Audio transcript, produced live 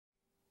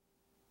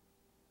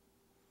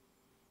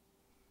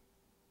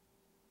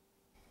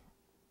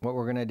What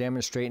we're going to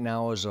demonstrate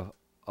now is a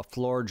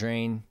floor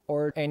drain,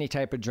 or any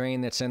type of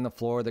drain that's in the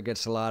floor that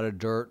gets a lot of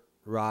dirt,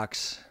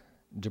 rocks,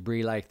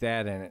 debris like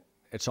that in it.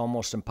 It's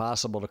almost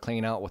impossible to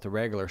clean out with a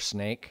regular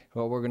snake.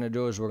 What we're going to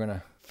do is we're going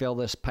to fill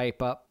this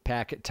pipe up,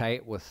 pack it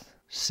tight with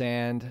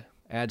sand,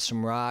 add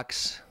some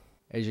rocks.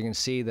 As you can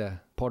see, the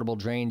portable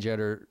drain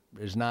jetter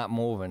is not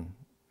moving.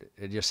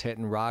 It's just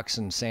hitting rocks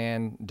and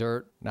sand,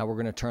 dirt. Now we're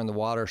going to turn the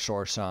water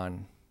source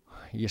on.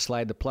 You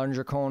slide the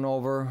plunger cone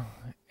over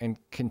and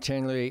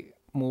continually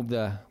move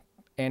the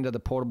end of the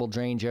portable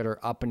drain jetter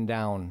up and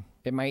down.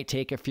 It might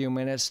take a few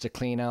minutes to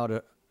clean out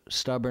a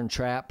stubborn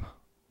trap,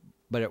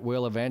 but it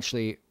will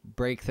eventually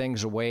break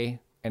things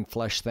away and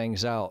flush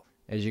things out.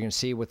 As you can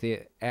see with the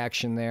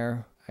action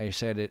there, I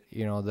said it,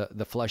 you know,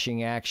 the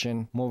flushing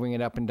action, moving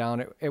it up and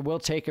down. It will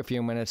take a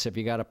few minutes if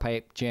you got a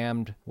pipe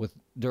jammed with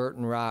dirt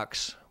and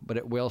rocks, but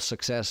it will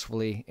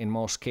successfully, in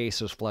most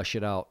cases, flush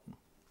it out.